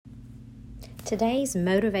Today's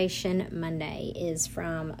Motivation Monday is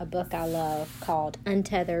from a book I love called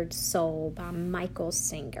Untethered Soul by Michael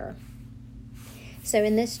Singer. So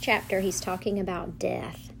in this chapter, he's talking about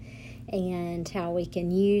death and how we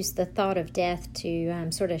can use the thought of death to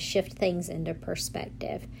sort of shift things into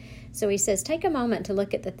perspective. So he says, take a moment to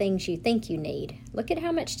look at the things you think you need. Look at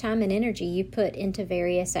how much time and energy you put into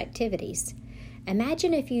various activities.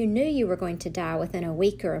 Imagine if you knew you were going to die within a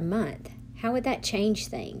week or a month. How would that change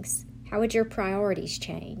things? How would your priorities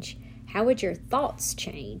change? How would your thoughts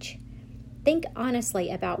change? Think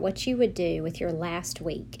honestly about what you would do with your last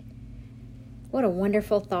week. What a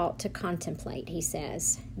wonderful thought to contemplate, he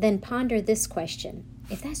says. Then ponder this question.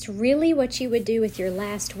 If that's really what you would do with your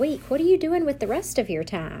last week, what are you doing with the rest of your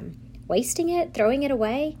time? Wasting it? Throwing it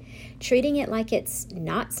away? Treating it like it's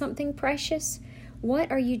not something precious?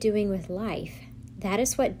 What are you doing with life? That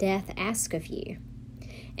is what death asks of you.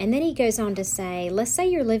 And then he goes on to say, let's say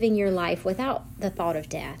you're living your life without the thought of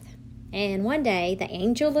death. And one day, the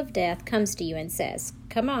angel of death comes to you and says,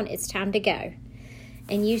 come on, it's time to go.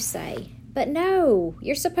 And you say, but no,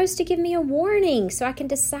 you're supposed to give me a warning so I can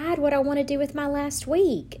decide what I want to do with my last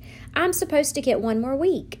week. I'm supposed to get one more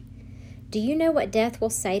week. Do you know what death will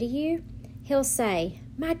say to you? He'll say,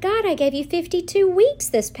 my God, I gave you 52 weeks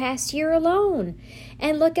this past year alone.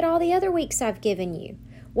 And look at all the other weeks I've given you.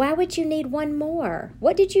 Why would you need one more?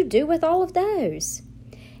 What did you do with all of those?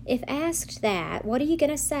 If asked that, what are you going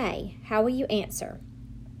to say? How will you answer?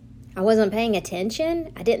 I wasn't paying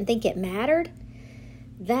attention. I didn't think it mattered.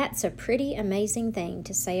 That's a pretty amazing thing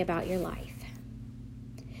to say about your life.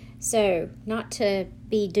 So, not to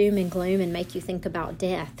be doom and gloom and make you think about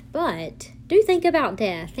death, but do think about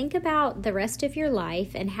death. Think about the rest of your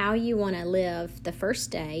life and how you want to live the first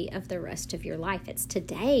day of the rest of your life. It's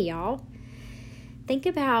today, y'all. Think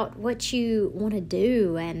about what you want to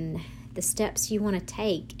do and the steps you want to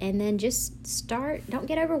take, and then just start. Don't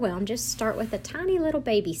get overwhelmed. Just start with a tiny little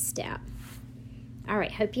baby step. All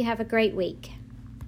right, hope you have a great week.